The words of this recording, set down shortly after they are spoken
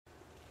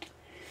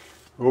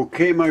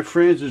Okay, my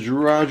friends, it's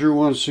Roger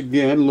once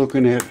again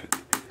looking at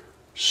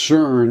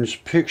CERN's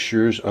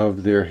pictures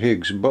of their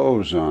Higgs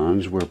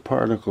bosons where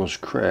particles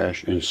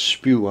crash and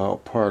spew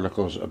out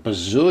particles,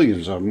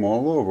 bazillions of them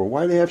all over.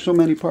 Why do they have so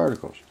many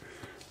particles?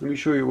 Let me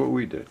show you what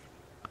we did.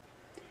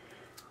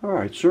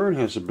 Alright, CERN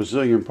has a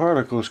bazillion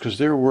particles because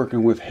they're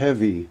working with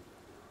heavy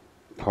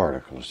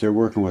particles. They're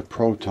working with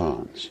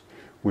protons,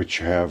 which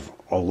have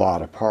a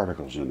lot of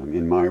particles in them.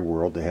 In my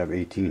world, they have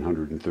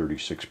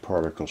 1,836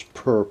 particles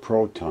per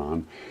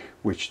proton,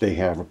 which they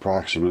have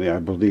approximately, I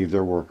believe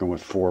they're working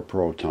with 4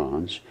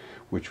 protons,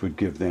 which would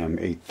give them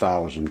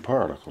 8,000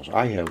 particles.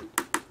 I have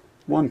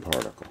 1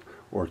 particle,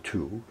 or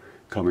 2,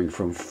 coming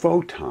from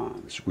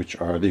photons, which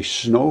are the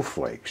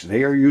snowflakes.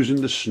 They are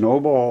using the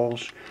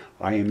snowballs.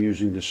 I am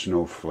using the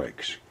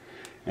snowflakes.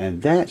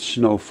 And that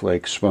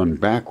snowflake spun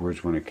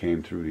backwards when it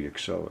came through the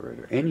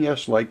accelerator. And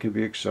yes, light can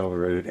be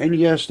accelerated. And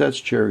yes,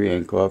 that's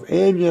Cherenkov.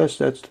 And yes,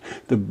 that's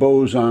the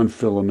boson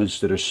filaments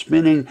that are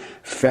spinning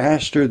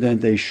faster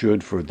than they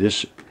should for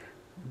this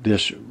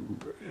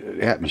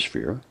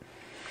atmosphere.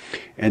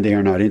 And they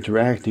are not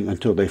interacting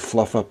until they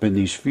fluff up in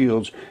these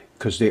fields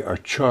because they are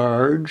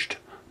charged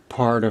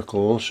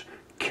particles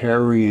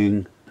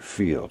carrying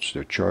fields.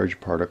 They're charged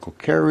particle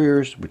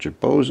carriers, which are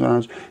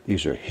bosons.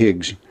 These are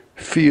Higgs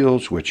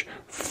fields which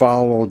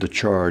follow the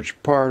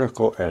charged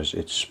particle as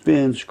it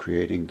spins,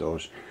 creating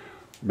those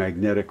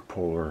magnetic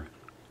polar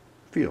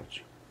fields.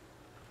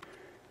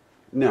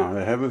 Now,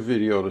 I have a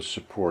video that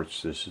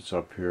supports this. It's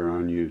up here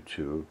on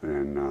YouTube,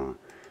 and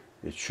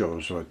it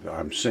shows what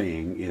I'm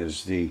saying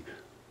is the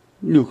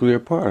nuclear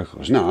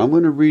particles. Now, I'm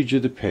going to read you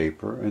the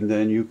paper, and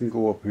then you can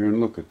go up here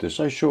and look at this.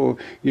 I show,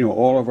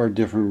 all of our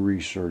different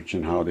research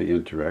and how they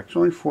interact. It's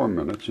only 4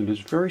 minutes, and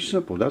it's very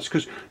simple. That's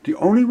because the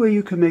only way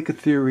you can make a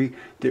theory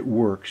that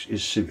works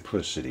is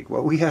simplicity.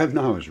 What we have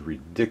now is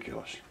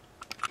ridiculous.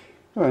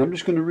 All right, I'm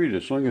just going to read it.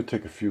 It's only going to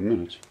take a few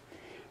minutes.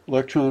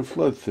 Electron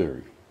flood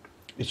theory.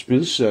 It's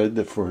been said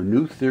that for a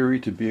new theory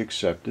to be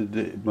accepted,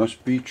 that it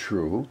must be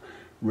true,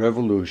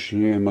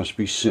 revolutionary, and must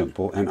be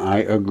simple, and I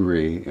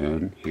agree,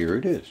 and here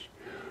it is.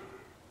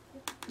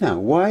 Now,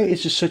 why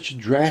is it such a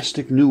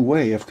drastic new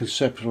way of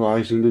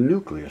conceptualizing the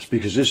nucleus?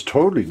 Because it's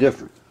totally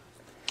different.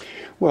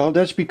 Well,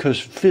 that's because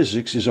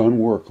physics is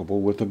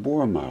unworkable with the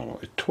Bohr model.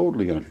 It's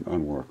totally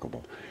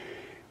unworkable.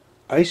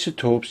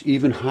 Isotopes,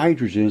 even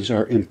hydrogens,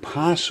 are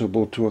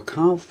impossible to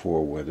account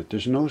for with it.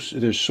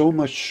 There's so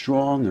much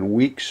strong and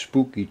weak,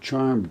 spooky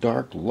charm,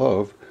 dark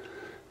love.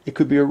 It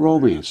could be a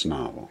romance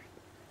novel.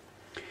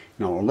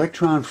 Now,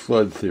 electron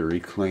flood theory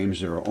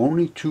claims there are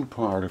only 2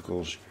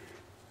 particles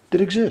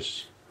that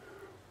exist,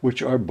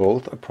 which are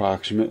both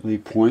approximately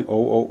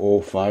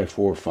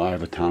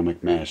 0.000545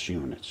 atomic mass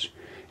units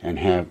and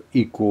have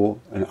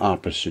equal and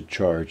opposite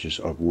charges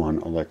of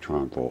 1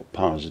 electron volt,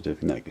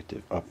 positive,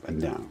 negative, up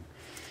and down.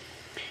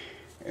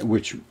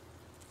 Which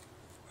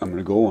I'm going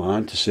to go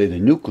on to say the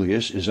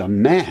nucleus is a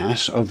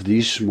mass of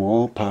these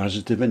small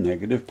positive and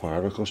negative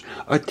particles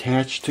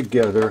attached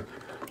together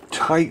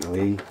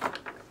tightly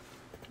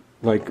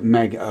like a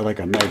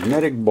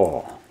magnetic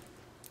ball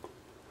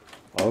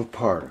of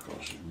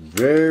particles,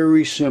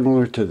 very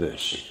similar to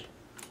this.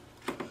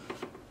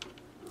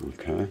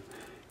 Okay,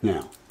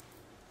 now,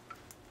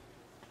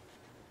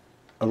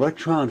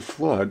 electron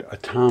flood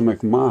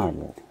atomic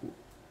model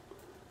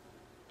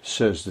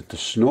says that the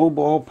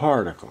snowball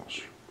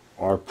particles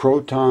are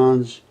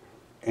protons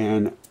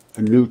and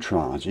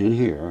neutrons in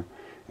here,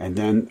 and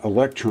then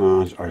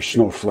electrons are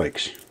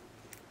snowflakes.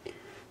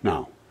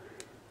 Now,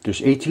 there's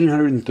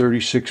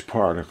 1,836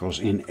 particles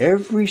in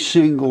every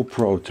single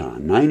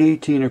proton.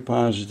 918 are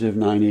positive,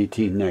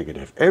 918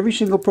 negative. Every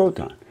single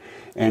proton.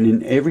 And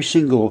in every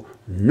single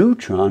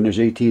neutron, there's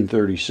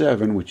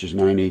 1,837, which is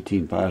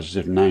 918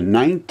 positive,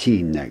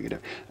 919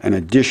 negative. An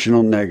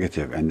additional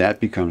negative, and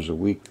that becomes a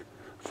weak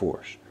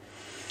force.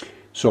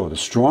 So the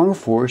strong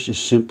force is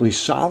simply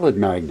solid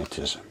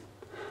magnetism.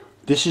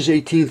 This is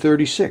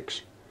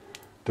 1,836.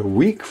 The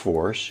weak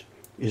force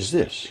is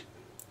this.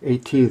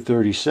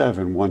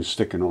 1,837, one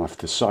sticking off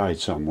the side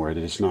somewhere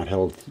that it's not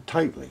held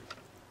tightly.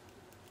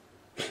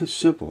 It's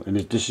simple, and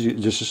it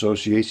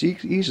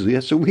disassociates easily.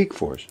 That's a weak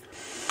force.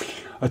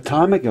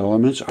 Atomic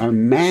elements are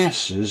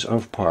masses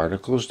of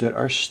particles that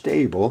are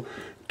stable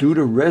due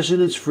to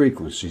resonance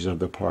frequencies of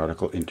the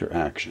particle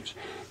interactions.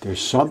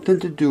 There's something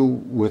to do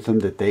with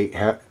them that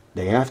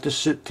they have to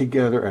sit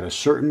together at a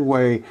certain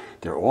way.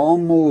 They're all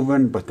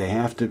moving, but they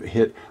have to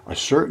hit a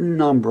certain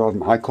number of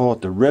them. I call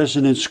it the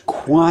resonance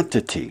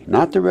quantity,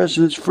 not the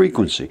resonance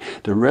frequency,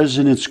 the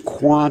resonance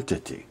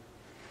quantity.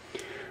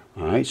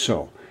 All right,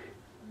 so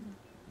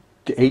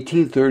the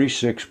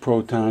 1,836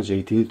 protons,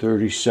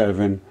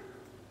 1,837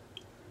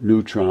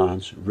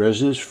 neutrons,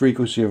 resonance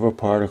frequency of a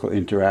particle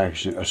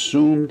interaction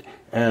assumed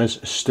as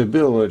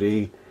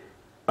stability.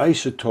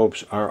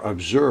 Isotopes are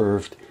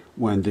observed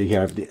when they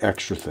have the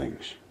extra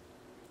things.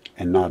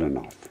 And not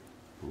enough.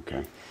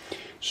 Okay,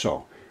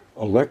 so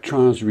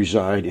electrons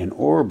reside in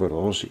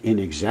orbitals in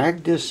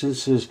exact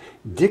distances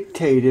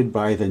dictated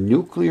by the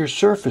nuclear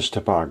surface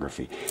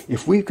topography.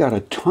 If we've got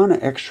a ton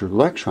of extra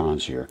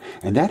electrons here,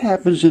 and that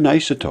happens in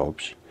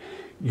isotopes,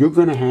 you're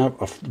going to have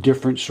a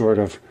different sort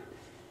of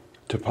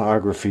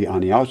topography on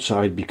the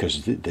outside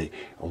because the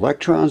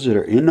electrons that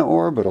are in the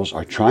orbitals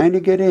are trying to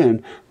get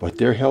in, but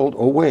they're held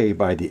away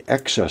by the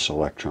excess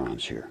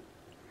electrons here.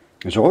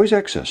 There's always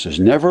excess. There's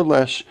never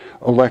less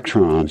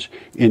electrons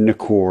in the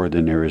core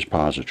than there is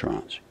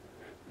positrons.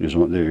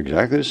 They're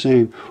exactly the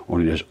same,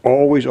 only there's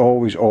always,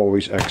 always,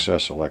 always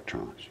excess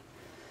electrons.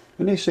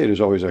 And they say there's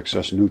always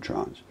excess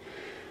neutrons.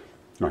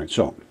 All right,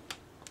 so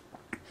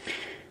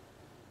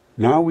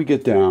now we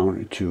get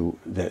down to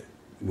that.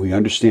 We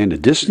understand the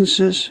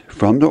distances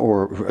from that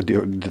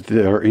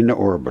are in the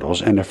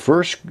orbitals, and the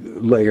first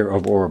layer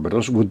of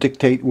orbitals will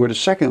dictate where the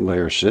second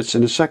layer sits,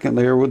 and the second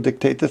layer will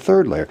dictate the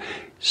third layer.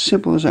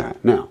 Simple as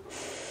that. Now,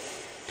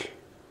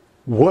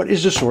 what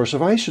is the source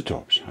of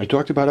isotopes? I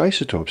talked about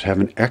isotopes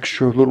having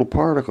extra little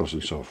particles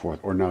and so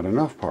forth, or not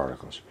enough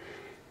particles.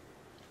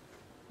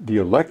 The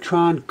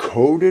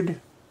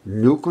electron-coated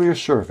nuclear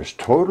surface,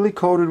 totally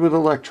coated with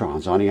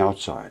electrons on the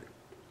outside,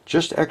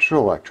 just extra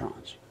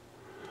electrons.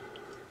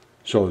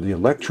 So the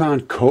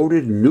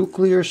electron-coated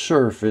nuclear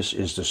surface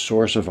is the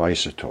source of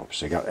isotopes.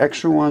 They got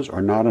extra ones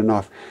or not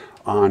enough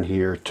on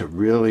here to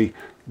really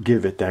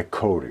give it that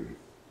coating.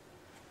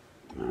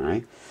 All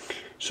right?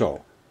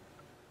 So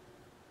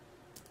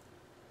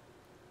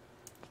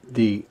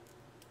the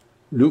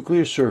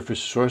nuclear surface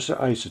source of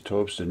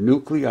isotopes, the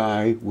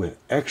nuclei with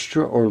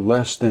extra or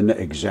less than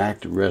the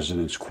exact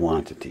resonance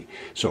quantity.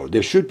 So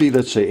there should be,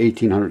 let's say,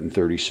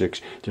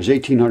 1836. There's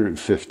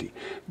 1850.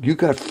 You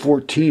got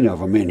 14 of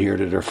them in here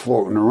that are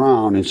floating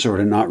around and sort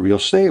of not real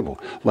stable,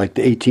 like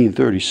the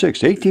 1836.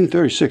 The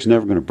 1836 is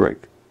never going to break.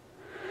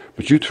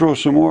 But you throw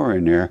some more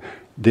in there,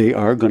 they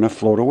are going to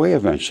float away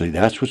eventually.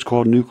 That's what's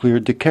called nuclear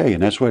decay,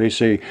 and that's why they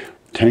say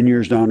 10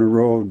 years down the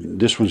road,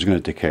 this one's going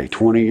to decay.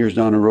 20 years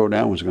down the road,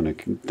 that one's going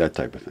to, that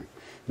type of thing.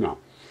 No.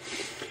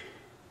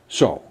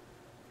 So,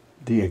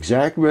 the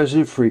exact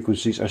resonant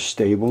frequencies are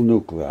stable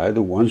nuclei.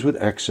 The ones with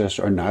excess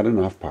are not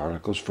enough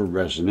particles for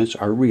resonance,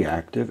 are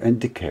reactive and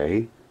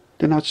decay.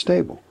 They're not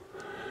stable.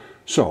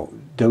 So,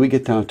 then we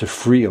get down to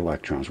free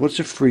electrons. What's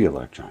a free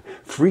electron?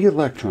 Free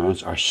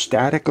electrons are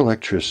static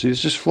electricity.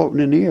 It's just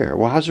floating in the air.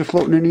 Well, how's it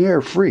floating in the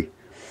air free?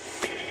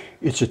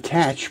 It's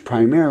attached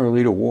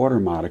primarily to water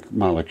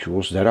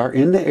molecules that are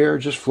in the air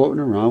just floating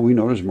around. We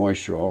know there's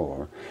moisture all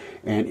over.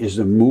 And is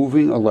the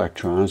moving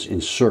electrons in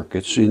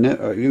circuits.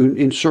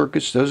 In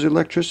circuits, those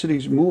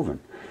electricity's moving.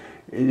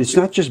 It's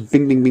not just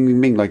bing, bing, bing,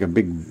 bing, bing, like a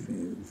big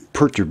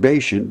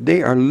perturbation.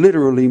 They are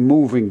literally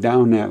moving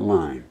down that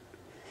line.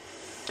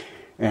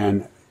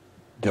 And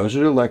those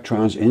are the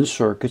electrons in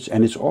circuits,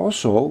 and it's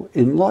also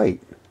in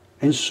light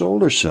and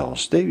solar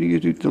cells.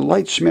 The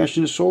light smashes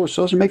into solar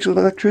cells and makes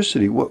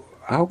electricity.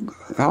 How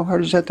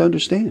hard is that to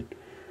understand?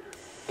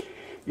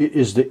 It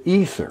is the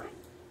ether.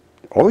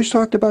 Always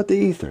talked about the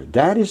ether.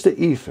 That is the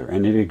ether,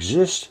 and it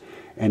exists,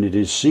 and it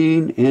is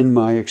seen in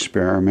my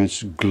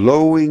experiments,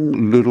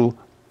 glowing little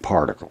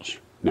particles.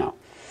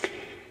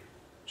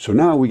 So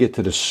now we get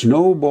to the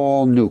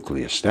snowball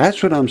nucleus.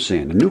 That's what I'm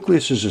saying. The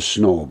nucleus is a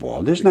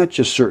snowball. There's not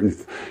just certain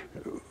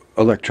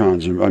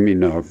electrons,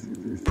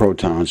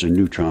 protons and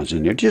neutrons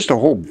in there, just a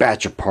whole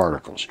batch of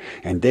particles.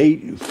 And they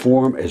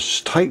form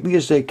as tightly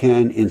as they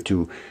can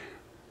into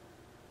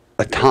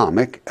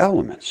atomic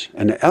elements.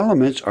 And the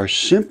elements are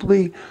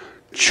simply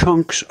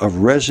chunks of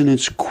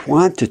resonance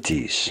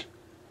quantities.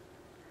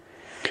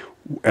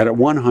 At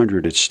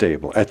 100 it's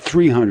stable, at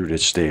 300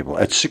 it's stable,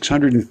 at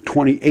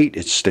 628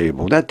 it's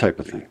stable, that type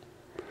of thing.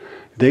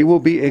 They will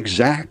be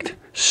exact,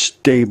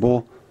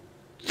 stable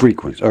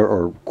frequencies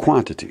or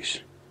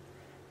quantities.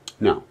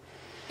 Now,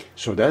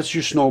 so that's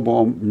your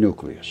snowball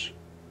nucleus.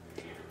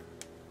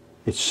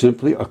 It's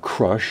simply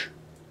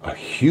a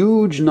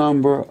huge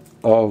number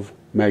of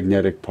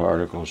magnetic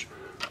particles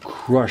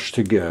crushed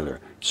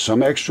together.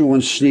 Some extra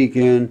ones sneak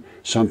in,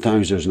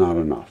 sometimes there's not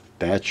enough.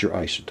 That's your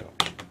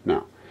isotope.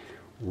 Now,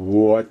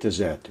 what does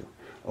that do?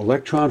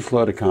 Electron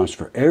flood accounts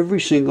for every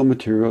single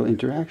material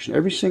interaction,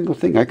 every single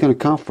thing. I can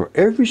account for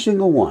every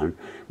single one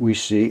we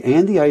see,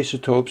 and the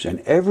isotopes, and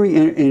every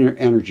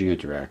energy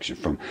interaction,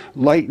 from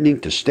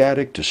lightning to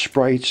static to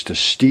sprites to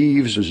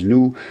Steves as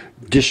new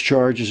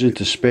discharges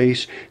into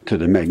space, to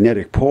the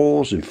magnetic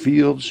poles and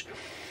fields,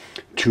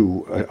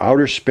 to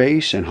outer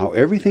space, and how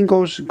everything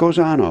goes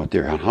on out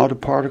there, and how the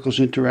particles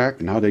interact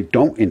and how they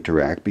don't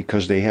interact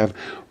because they have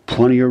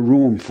plenty of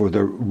room for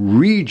the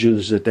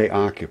regions that they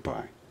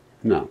occupy.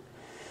 Now,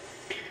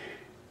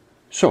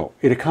 so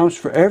it accounts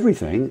for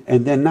everything,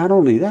 and then not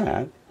only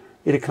that,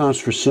 it accounts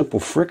for simple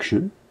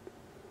friction,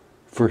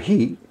 for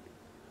heat,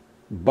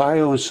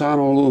 bio and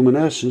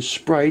sonoluminescence,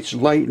 sprites,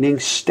 lightning,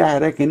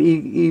 static, and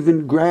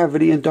even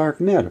gravity and dark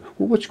matter.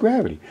 Well, what's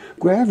gravity?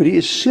 Gravity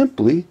is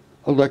simply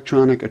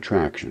electronic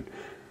attraction.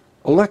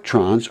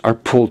 Electrons are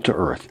pulled to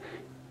Earth.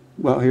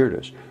 Well, here it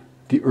is.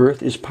 The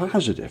Earth is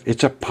positive.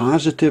 It's a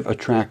positive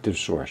attractive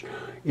source.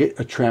 it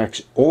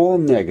attracts all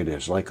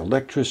negatives like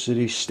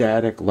electricity,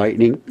 static,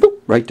 lightning, boop,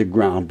 right to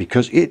ground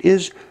because it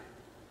is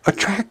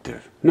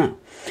attractive. Now,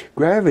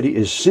 gravity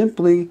is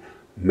simply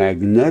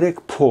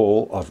magnetic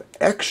pull of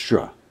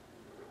extra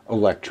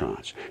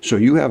electrons. So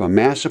you have a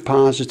mass of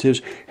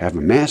positives, have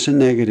a mass of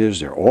negatives,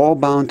 they're all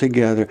bound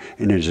together,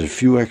 and there's a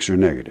few extra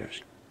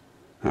negatives.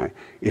 All right.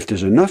 If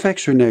there's enough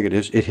extra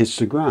negatives, it hits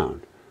the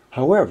ground.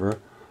 However,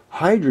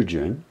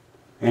 hydrogen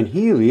and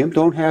helium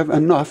don't have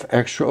enough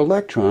extra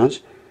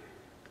electrons.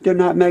 They're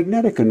not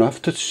magnetic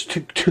enough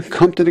to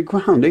come to the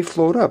ground. They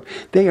float up.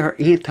 They are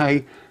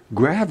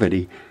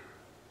anti-gravity.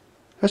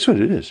 That's what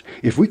it is.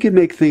 If we could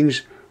make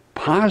things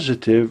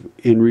positive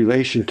in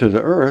relation to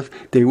the Earth,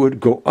 they would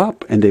go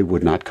up and they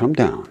would not come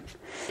down.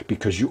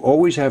 Because you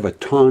always have a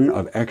ton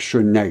of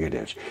extra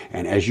negatives.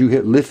 And as you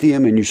hit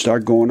lithium and you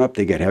start going up,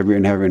 they get heavier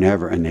and heavier and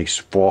heavier, and they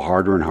fall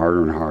harder and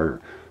harder and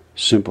harder.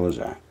 Simple as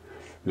that.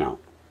 Now,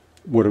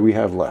 what do we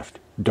have left?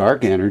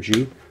 Dark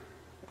energy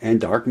and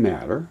dark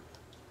matter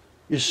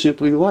is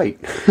simply light.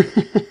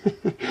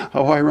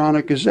 How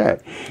ironic is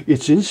that?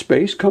 It's in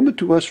space coming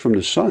to us from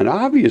the sun.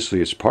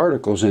 Obviously, it's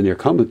particles, and they're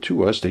coming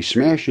to us. They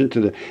smash into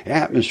the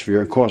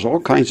atmosphere and cause all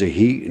kinds of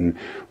heat and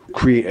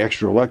create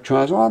extra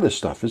electrons, all this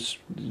stuff. It's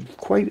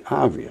quite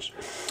obvious.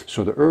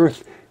 So the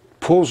Earth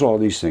pulls all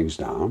these things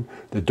down.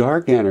 The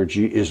dark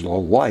energy is the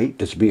light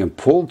that's being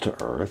pulled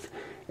to Earth,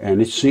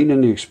 and it's seen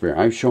in the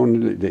experiment. I've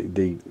shown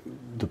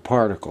the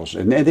particles,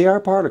 and they are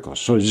particles.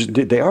 So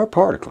they are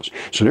particles.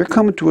 So they're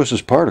coming to us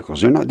as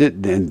particles. They're not.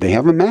 They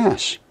have a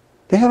mass.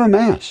 They have a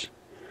mass.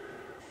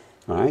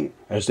 All right?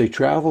 As they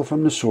travel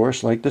from the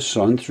source like the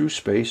sun through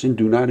space and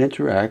do not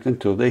interact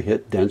until they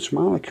hit dense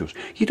molecules.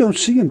 You don't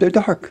see them. They're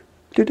dark.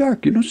 They're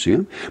dark. You don't see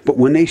them. But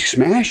when they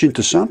smash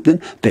into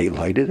something, they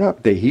light it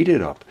up. They heat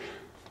it up.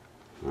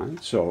 All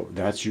right? So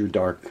that's your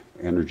dark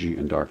energy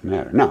and dark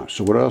matter. Now,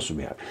 so what else do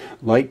we have?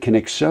 Light can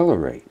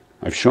accelerate.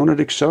 I've shown it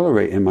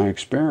accelerate in my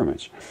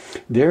experiments.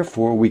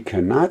 Therefore, we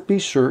cannot be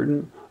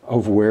certain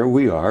of where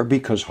we are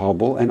because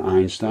Hubble and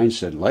Einstein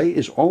said light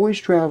is always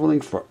traveling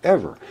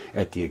forever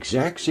at the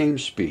exact same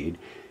speed.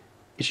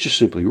 It's just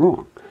simply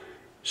wrong.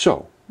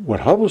 So, what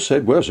Hubble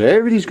said was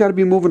everything's got to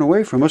be moving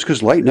away from us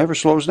because light never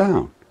slows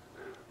down.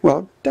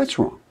 Well, that's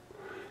wrong.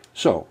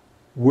 So,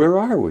 where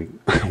are we?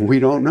 We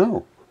don't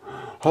know.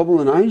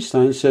 Hubble and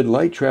Einstein said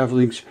light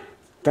traveling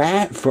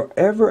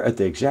forever at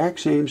the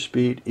exact same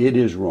speed. It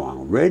is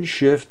wrong.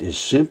 Redshift is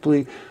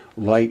simply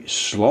light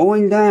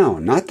slowing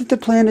down. Not that the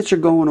planets are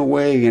going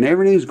away and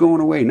everything's going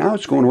away. Now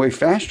it's going away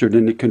faster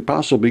than it can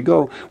possibly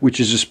go,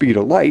 which is the speed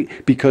of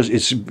light, because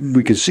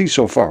we can see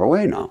so far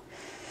away now.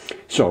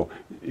 So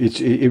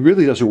it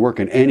really doesn't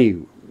work in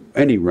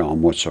any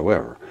realm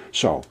whatsoever.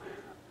 So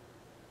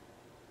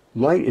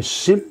light is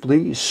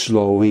simply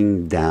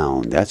slowing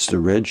down. That's the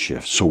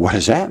redshift. So what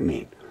does that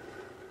mean?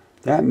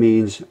 That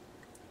means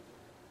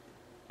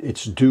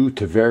it's due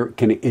to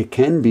it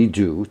can be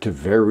due to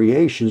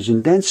variations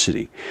in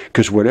density,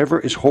 because whatever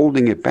is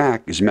holding it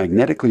back is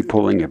magnetically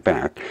pulling it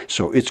back,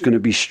 so it's going to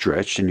be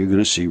stretched and you're going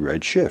to see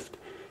redshift.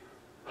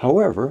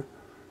 However,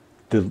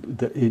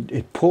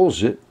 it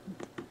pulls it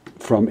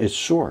from its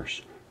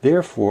source.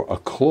 Therefore, a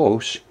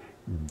close,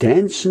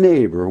 dense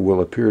neighbor will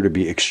appear to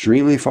be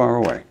extremely far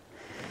away.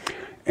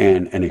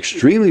 And an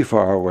extremely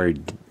far away,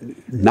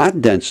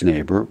 not dense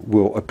neighbor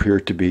will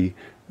appear to be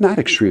not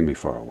extremely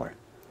far away.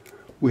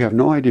 We have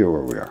no idea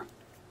where we are.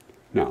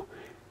 Now,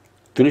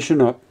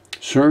 finishing up,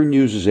 CERN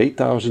uses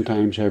 8,000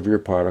 times heavier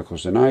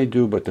particles than I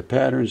do, but the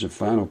patterns of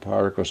final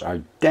particles are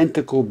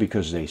identical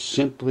because they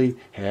simply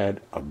had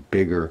a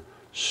bigger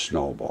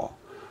snowball.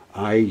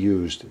 I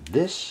used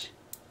this,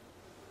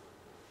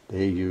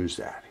 they used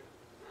that.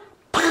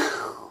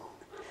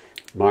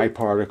 My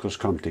particles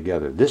come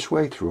together this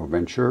way through a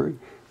Venturi,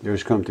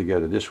 theirs come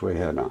together this way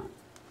head on.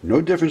 No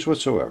difference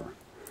whatsoever.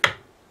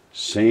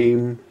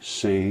 Same,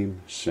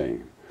 same,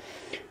 same.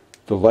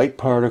 The light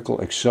particle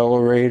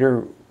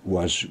accelerator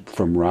was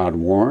from Rod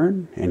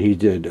Warren, and he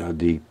did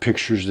the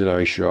pictures that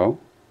I show,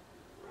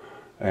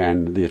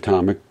 and the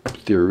atomic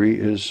theory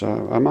is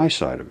on my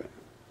side of it.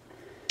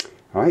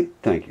 All right,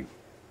 thank you.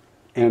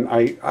 And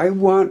I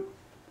want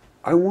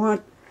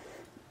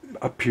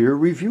a peer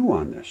review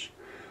on this.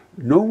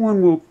 No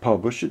one will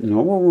publish it,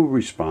 no one will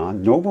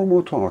respond, no one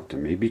will talk to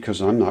me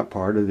because I'm not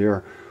part of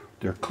their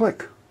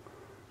clique.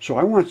 So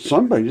I want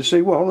somebody to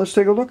say, well, let's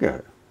take a look at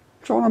it.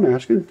 That's all I'm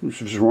asking. If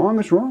it's wrong,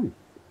 it's wrong.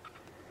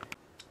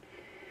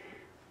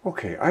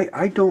 Okay,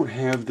 I don't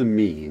have the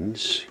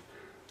means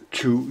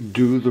to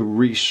do the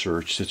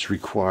research that's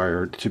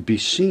required to be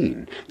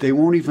seen. They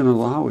won't even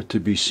allow it to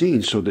be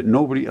seen so that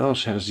nobody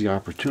else has the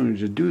opportunity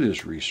to do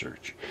this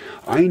research.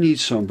 I need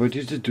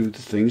somebody to do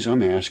the things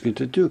I'm asking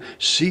to do.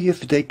 See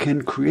if they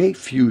can create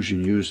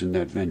fusion using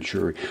that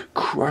Venturi,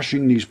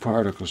 crushing these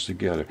particles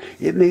together.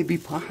 It may be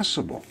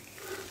possible,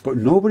 but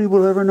nobody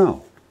will ever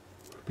know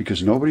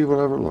because nobody will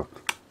ever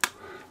look.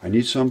 I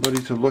need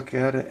somebody to look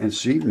at it and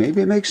see.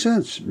 Maybe it makes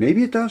sense.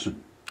 Maybe it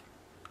doesn't.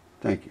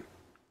 Thank you.